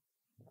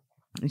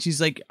 And she's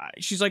like,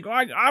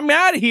 "I'm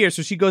out of here."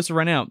 So she goes to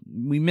run out.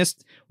 We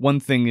missed one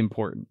thing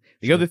important.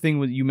 The other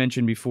thing you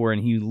mentioned before,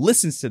 and he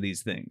listens to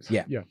these things.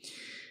 Yeah. Yeah.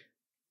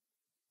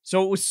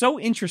 So what was so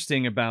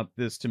interesting about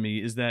this to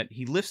me is that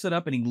he lifts it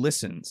up and he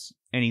listens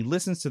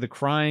to the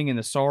crying and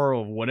the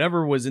sorrow of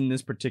whatever was in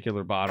this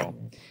particular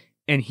bottle.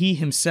 and he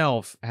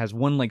himself has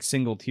one like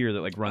single tear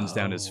that like runs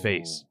down his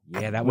face.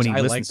 Yeah, that when was he I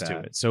like listens to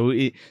that.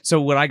 it.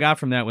 So what I got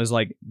from that was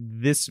like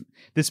this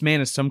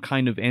man is some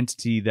kind of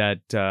entity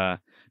that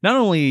not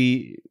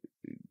only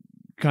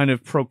kind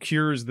of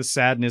procures the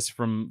sadness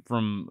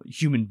from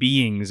human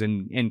beings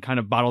and kind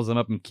of bottles them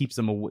up and keeps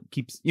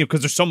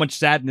because there's so much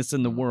sadness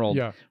in the world,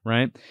 Yeah.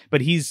 right?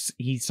 But he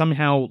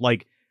somehow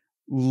like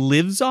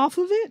lives off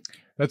of it,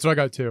 That's what I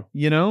got too.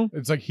 you know?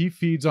 It's like he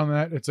feeds on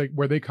that. It's like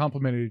where they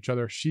complemented each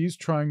other. She's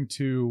trying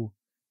to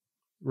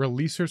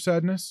release her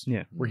sadness.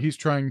 Yeah. Where he's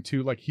trying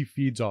to like he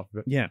feeds off of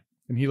it. Yeah.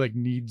 And he like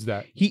needs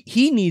that.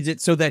 He needs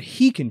it so that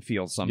he can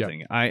feel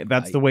something.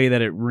 That's the way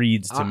that it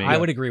reads to me. I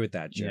would agree with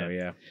that, Joe.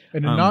 Yeah.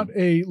 And in not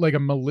a like a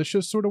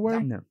malicious sort of way.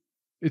 No.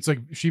 It's like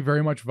she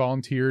very much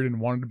volunteered and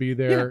wanted to be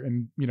there,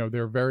 and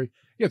they're very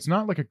it's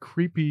not like a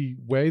creepy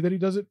way that he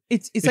does it.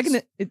 It's like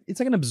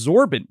an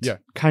absorbent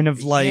kind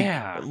of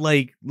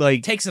like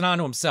like Takes it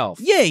onto himself.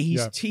 yeah,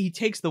 he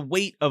takes the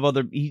weight of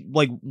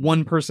like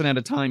one person at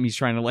a time. He's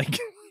trying to like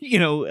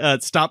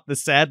stop the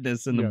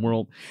sadness in the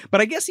world.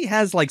 But I guess he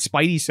has like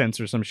Spidey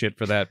sense or some shit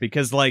for that,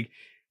 because like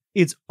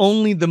it's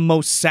only the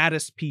most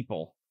saddest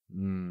people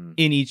in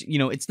each,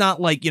 it's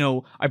not like,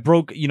 I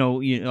broke,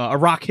 a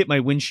rock hit my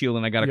windshield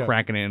and I got a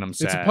crack in it and I'm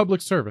sad. It's a public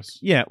service.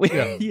 Yeah.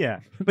 Yeah.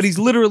 But he's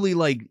literally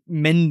like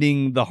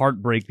mending the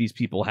heartbreak these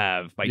people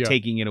have by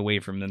taking it away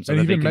from them so and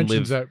that he they even can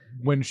mentions live.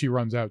 that when she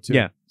runs out too.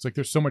 Yeah. It's like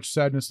there's so much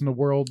sadness in the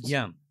world.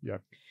 Yeah. Yeah.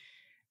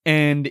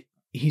 And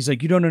he's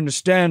like, you don't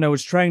understand. I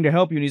was trying to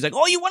help you. And he's like,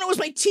 all you wanted was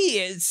my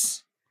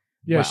tears.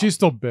 Yeah, Wow. she's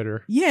still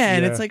bitter. Yeah.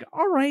 And it's like,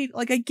 all right,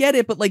 like I get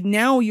it. But like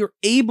now you're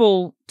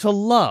able to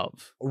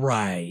love.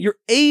 Right. You're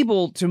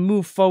able to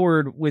move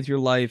forward with your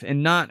life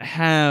and not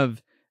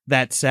have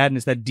that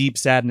sadness, that deep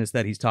sadness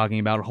that he's talking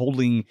about,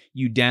 holding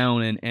you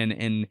down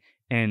and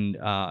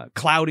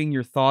clouding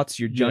your thoughts,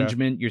 your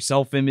judgment, your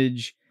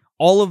self-image,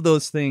 all of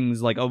those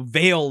things. Like a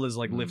veil is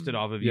like lifted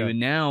off of you, and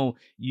now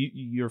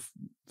you're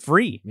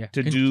free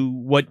to do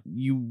what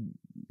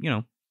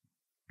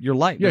your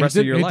life, the rest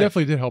of your he life.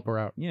 definitely did help her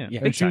out. Yeah,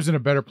 And she was in a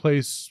better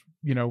place,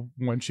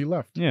 when she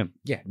left. Yeah.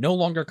 Yeah. No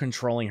longer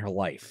controlling her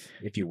life,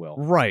 if you will.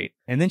 Right.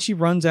 And then she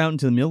runs out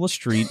into the middle of the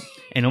street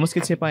and almost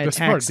gets hit by a This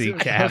part, taxi I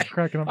was cab.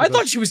 cracking up I with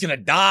thought that. she was gonna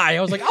die.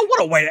 I was like, I want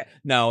to wait.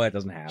 No, that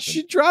doesn't happen.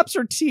 She drops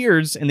her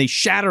tears and they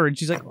shatter, and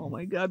she's like, "Oh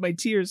my god, my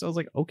tears!" I was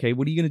like, "Okay,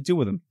 what are you gonna do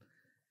with them?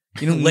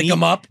 You don't Lick need-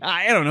 them up.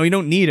 I don't know. You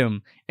don't need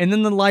them." And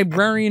then the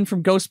librarian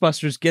from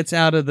Ghostbusters gets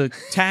out of the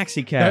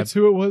taxi cab. That's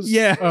who it was?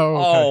 Yeah. Oh,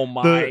 okay. Oh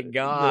my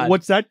god.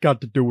 What's that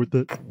got to do with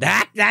it?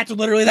 That's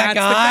literally that That's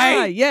the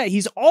guy. Yeah,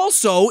 he's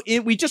also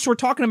we just were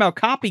talking about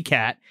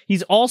Copycat.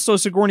 He's also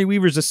Sigourney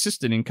Weaver's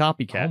assistant in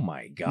Copycat. Oh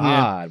my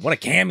god. What a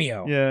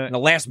cameo. Yeah. In the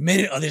last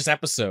minute of this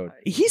episode.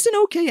 He's an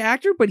okay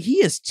actor, but he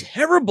is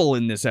terrible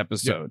in this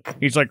episode.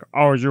 He's like,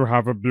 "Oh, you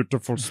have a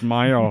beautiful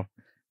smile.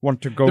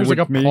 Want to go There's with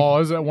like a me?"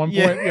 pause at one point.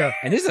 Yeah.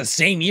 And this is the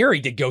same year he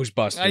did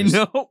Ghostbusters. I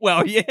know.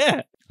 Well,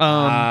 yeah.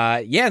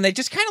 Yeah, and they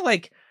just kind of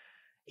like,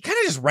 it kind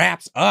of just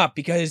wraps up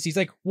because he's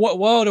like, "What?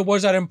 Whoa,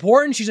 was that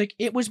important?" She's like,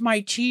 "It was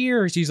my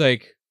tears." He's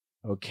like,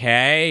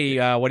 "Okay,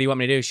 what do you want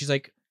me to do?" She's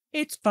like,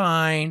 "It's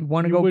fine."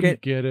 Want to You go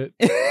wouldn't get? get it.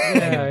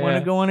 Want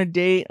to go on a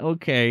date?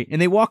 Okay.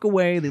 And they walk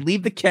away. They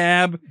leave the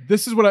cab.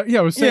 This is what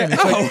I was saying. Yeah.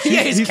 It's like Oh,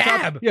 yeah, his he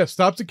cab.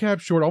 Stops the cab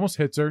short, almost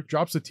hits her,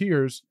 drops the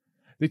tears.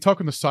 They talk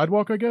on the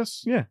sidewalk, I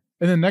guess. Yeah.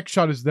 And the next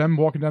shot is them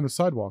walking down the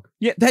sidewalk.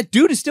 Yeah, that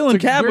dude is still in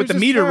It's like, cab with where's the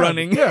his meter cab?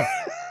 running. Yeah.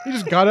 He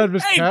just got out of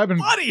his Hey, cab and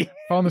buddy.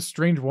 found this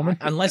strange woman.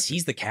 Unless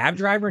he's the cab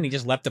driver and he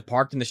just left it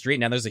parked in the street.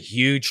 Now there's a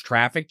huge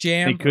traffic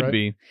jam. It could Right.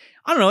 be.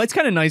 I don't know. It's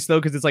kind of nice though,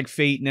 because it's like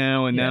fate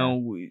now, and Yeah.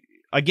 now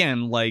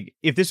again, like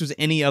if this was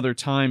any other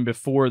time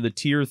before the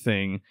tear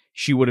thing,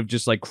 she would have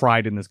just like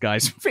cried in this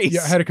guy's face.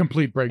 Yeah, had a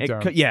complete It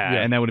breakdown. could- yeah,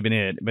 and that would have been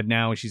it. But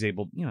now she's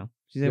able,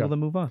 she's able Yeah. to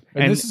move on.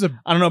 And this is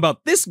I don't know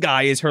about this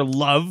guy is her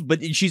love,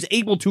 but she's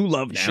able to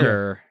love now.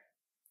 Sure.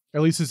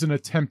 at least it's an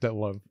attempt at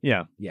love.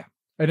 Yeah.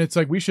 And it's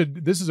like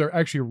this is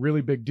actually a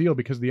really big deal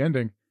because the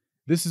ending,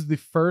 this is the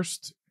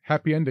first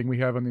happy ending we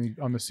have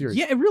on the series.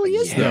 Yeah, it really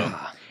is though.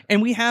 Yeah.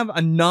 And we have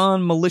a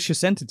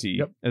non-malicious entity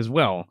Yep. as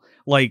well.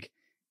 Like,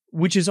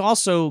 which is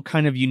also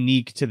kind of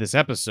unique to this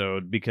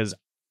episode because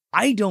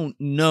I don't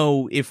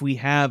know if we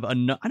have I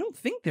don't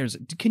think there's.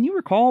 Can you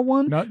recall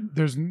one Not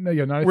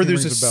where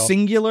there's a bell.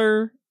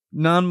 singular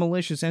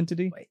non-malicious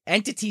entity?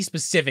 Entity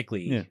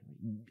specifically. Yeah.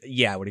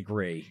 Yeah, I would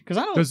agree. Because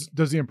I don't.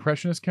 Does the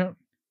impressionist count?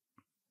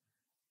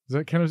 Does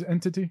that count as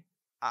entity?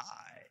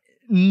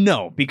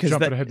 No, because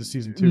Jumping that, ahead to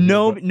season 2.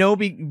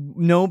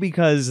 no,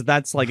 because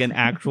that's like an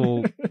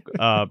actual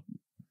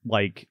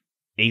like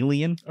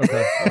alien.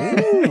 Okay.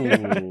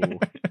 Ooh.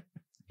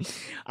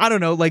 I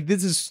don't know. Like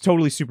this is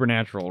totally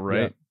supernatural,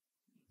 right?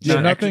 Yeah,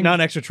 nothing. non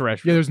Yeah,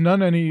 extraterrestrial. there's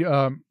not any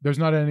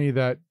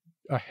that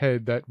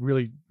ahead that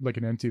really like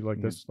an entity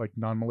like this, like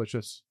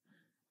non-malicious,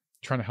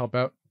 trying to help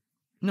out,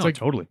 no, like-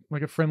 totally.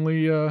 like a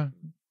friendly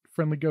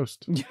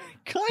ghost.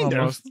 Kind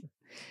Almost. of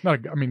Not,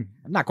 I mean,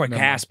 Not quite No.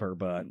 Casper,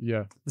 but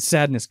yeah, the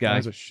sadness that guy.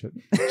 was a shit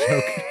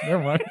joke.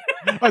 Never mind.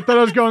 I thought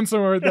I was going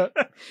somewhere with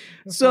that.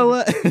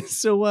 So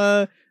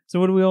So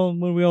what do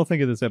we all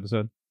think of this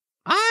episode?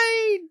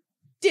 I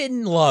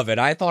didn't love it.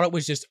 I thought it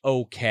was just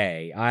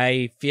okay.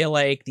 I feel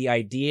like the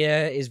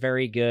idea is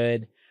very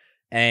good,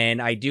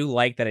 and I do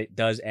like that it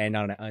does end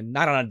on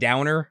not on a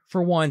downer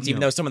for once,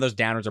 even though some of those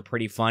downers are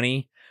pretty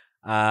funny.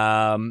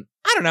 I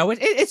don't know.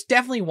 It's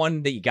definitely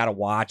one that you got to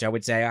watch. I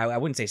would say I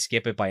wouldn't say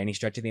skip it by any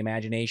stretch of the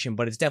imagination,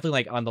 but it's definitely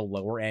like on the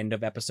lower end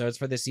of episodes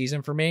for this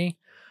season for me.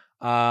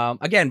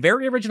 Again,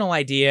 very original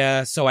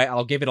idea, so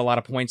I'll give it a lot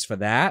of points for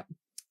that.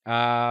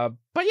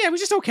 But yeah, it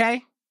was just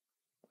okay.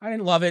 I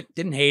didn't love it,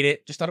 didn't hate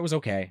it, just thought it was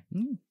okay.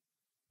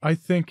 I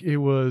think it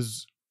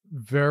was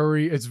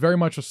it's very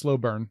much a slow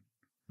burn,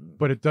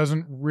 but it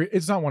doesn't,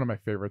 it's not one of my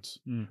favorites,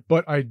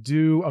 but I'll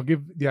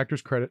give the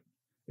actors credit.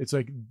 It's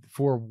like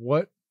for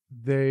what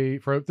the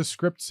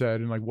script said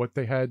and like what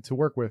they had to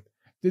work with,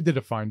 they did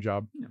a fine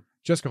job. Yeah.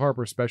 Jessica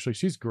Harper, especially,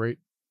 she's great.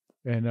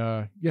 And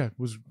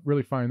was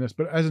really fine in this.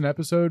 But as an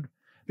episode,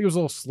 I think it was a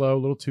little slow, a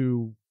little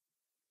too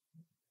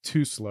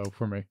slow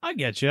for me. I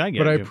get you.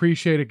 But I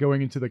appreciate it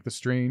going into like the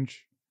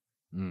strange.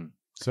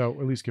 So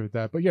at least give it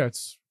that. But yeah,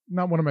 it's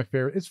not one of my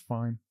favorite. It's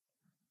fine.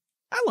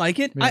 I like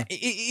it. Yeah.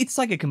 It's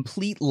like a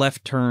complete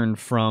left turn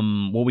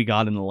from what we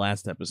got in the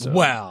last episode.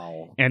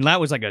 Wow. And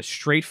that was like a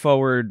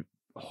straightforward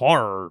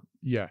horror.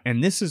 Yeah.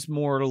 And this is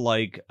more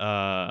like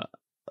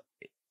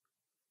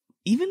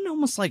even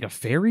almost like a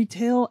fairy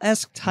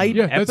tale-esque type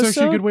episode. That's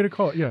actually a good way to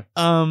call it. Yeah.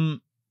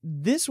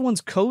 This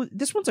one's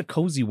a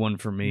cozy one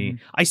for me.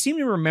 I seem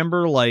to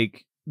remember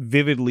like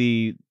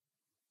vividly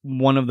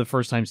one of the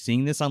first times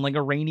seeing this on like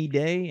a rainy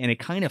day, and it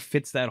kind of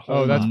fits that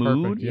whole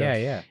mood. Perfect.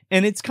 Yeah.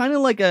 And it's kind of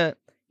like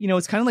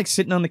it's kind of like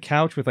sitting on the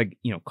couch with like,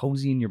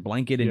 cozy in your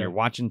blanket and you're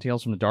watching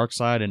Tales from the Dark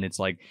Side, and it's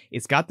like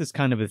it's got this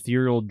kind of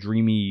ethereal,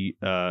 dreamy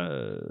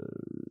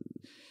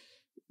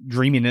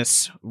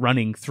dreaminess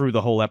running through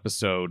the whole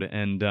episode.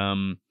 And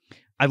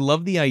I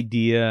love the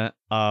idea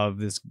of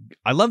this.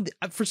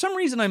 For some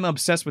reason I'm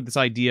obsessed with this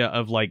idea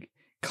of like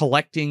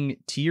collecting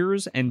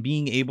tears and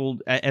being able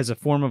as a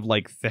form of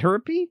like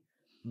therapy.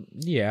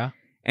 Yeah.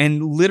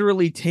 And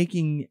literally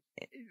taking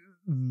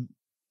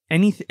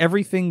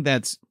everything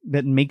that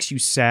makes you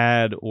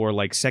sad or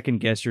like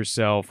second guess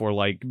yourself or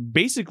like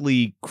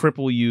basically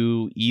cripple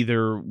you,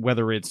 either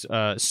whether it's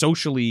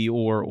socially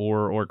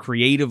or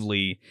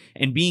creatively,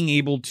 and being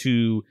able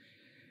to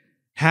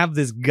have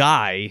this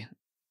guy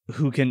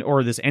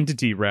this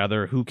entity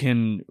rather, who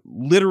can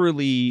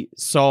literally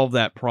solve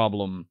that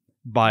problem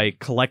by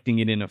collecting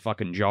it in a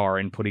fucking jar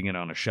and putting it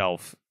on a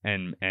shelf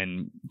and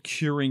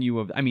curing you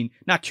of,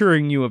 not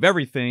curing you of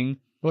everything,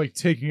 but like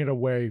taking it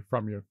away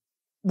from you.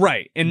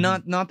 Right. And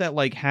not that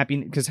like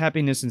because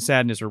happiness and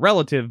sadness are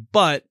relative,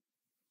 but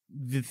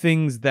the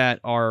things that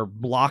are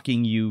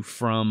blocking you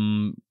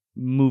from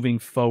moving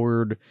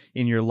forward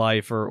in your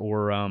life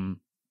or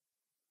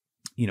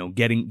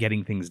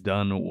getting things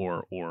done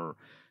or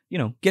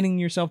getting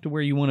yourself to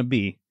where you want to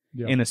be.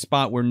 Yeah. In a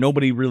spot where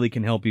nobody really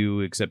can help you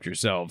except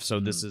yourself.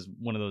 So this is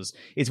one of those.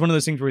 It's one of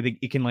those things where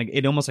it can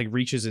it almost like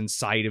reaches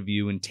inside of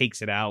you and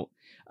takes it out,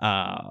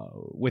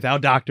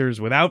 without doctors,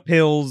 without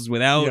pills,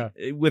 without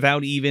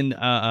even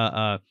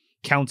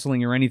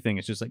counseling or anything.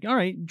 It's just like, all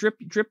right, drip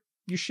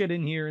your shit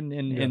in here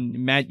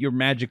and you're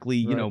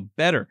magically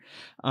better.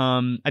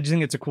 I just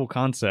think it's a cool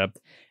concept,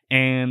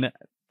 and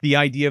the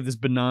idea of this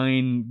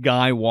benign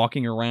guy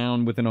walking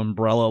around with an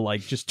umbrella, like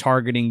just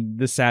targeting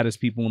the saddest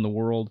people in the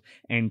world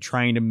and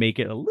trying to make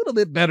it a little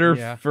bit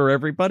better for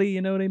everybody,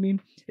 you know what I mean,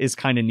 is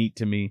kind of neat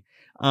to me.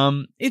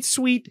 It's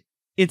sweet,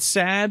 it's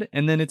sad,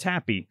 and then it's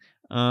happy.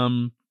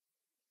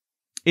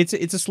 It's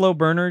a slow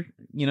burner,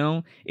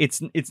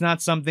 it's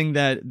not something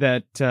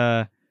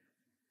that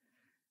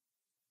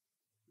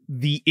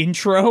the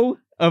intro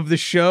of the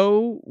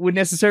show would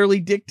necessarily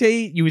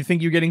dictate. You would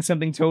think you're getting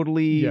something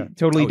totally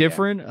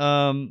different.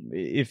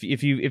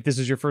 If this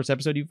is your first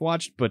episode you've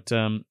watched, but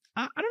I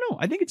don't know.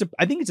 I think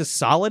it's a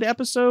solid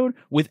episode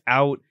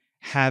without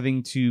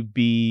having to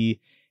be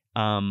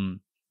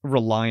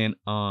reliant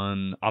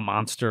on a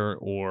monster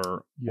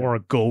or a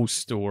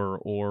ghost or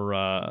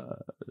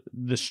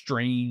the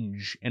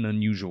strange and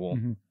unusual.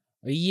 Mm-hmm.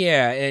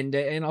 Yeah,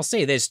 and I'll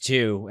say this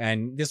too,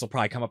 and this will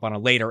probably come up on a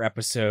later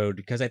episode,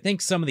 because I think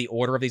some of the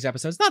order of these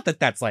episodes, not that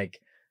that's like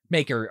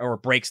make or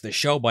breaks the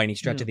show by any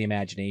stretch of the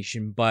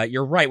imagination, but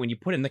you're right, when you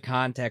put it in the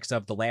context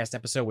of the last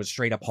episode was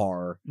straight up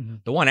horror,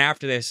 the one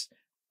after this,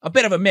 a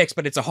bit of a mix,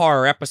 but it's a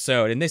horror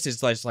episode, and this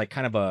is just like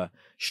kind of a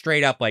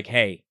straight up like,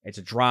 hey, it's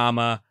a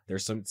drama,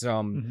 there's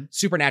some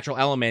supernatural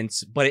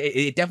elements, but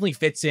it definitely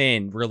fits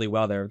in really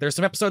well there. There's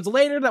some episodes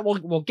later that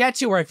we'll get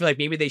to where I feel like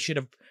maybe they should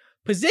have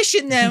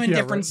position them in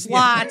different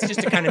slots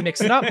just to kind of mix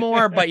it up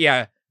more. But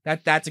yeah,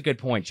 that's a good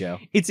point, Joe.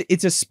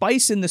 It's a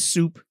spice in the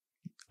soup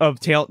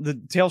of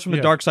the Tales from the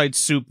Dark Side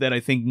soup that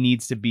I think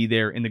needs to be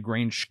there in the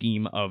grand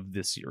scheme of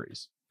this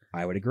series.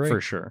 I would agree.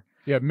 For sure.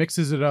 Yeah, it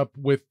mixes it up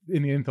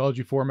in the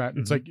anthology format.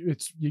 It's like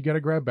you got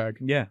a grab bag.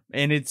 Yeah,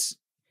 and it's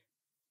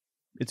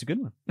a good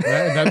one.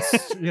 And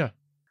that's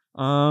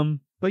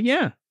but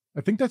yeah, I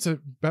think that's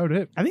about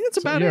it. I think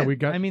that's So, about it. Yeah, we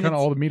got kind of it's-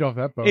 all the meat off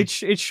that bone. It's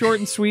short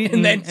and sweet,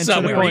 And then to the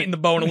somewhere point. eating the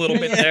bone a little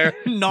bit there.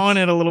 gnawing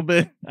it a little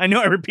bit. I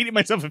know I repeated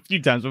myself a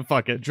few times, but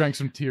fuck it. Drank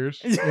some tears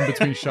in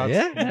between shots.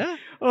 Yeah.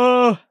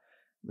 Oh,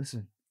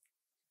 listen.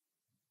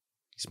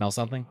 Smell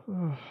something?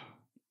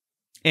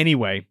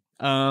 Anyway,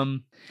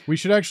 We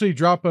should actually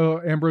drop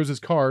Ambrose's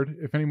card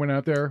if anyone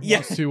out there Yeah.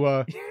 wants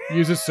to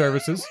use his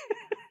services.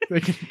 They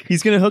can.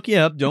 he's gonna hook you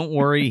up. Don't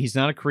worry. He's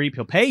not a creep.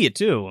 He'll pay you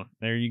too.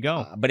 There you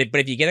go. But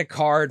if you get a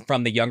card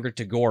from the younger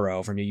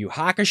Tagoro from Yu Yu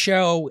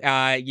Hakusho,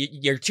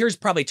 your tears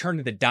probably turn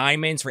into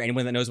diamonds for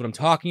anyone that knows what I'm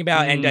talking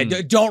about. And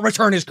don't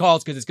return his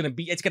calls because it's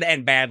gonna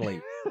end badly.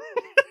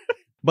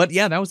 But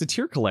yeah, that was the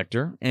tier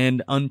collector.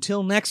 And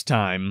until next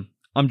time,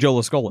 I'm Joe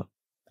Lascola.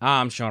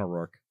 I'm Sean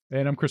O'Rourke.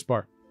 And I'm Chris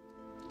Barr.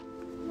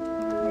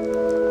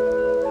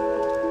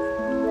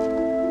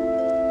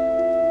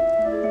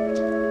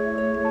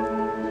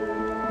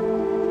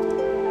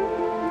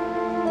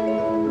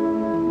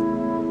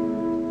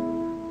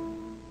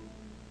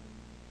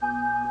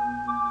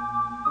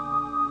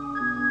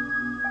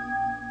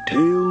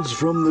 Tales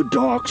from the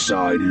Dark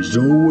Side is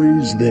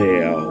always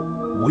there,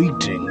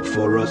 waiting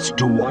for us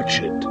to watch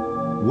it,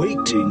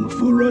 waiting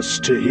for us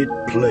to hit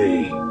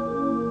play.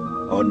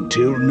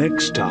 Until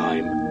next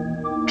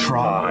time,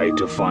 try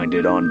to find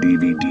it on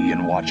DVD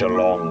and watch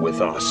along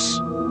with us.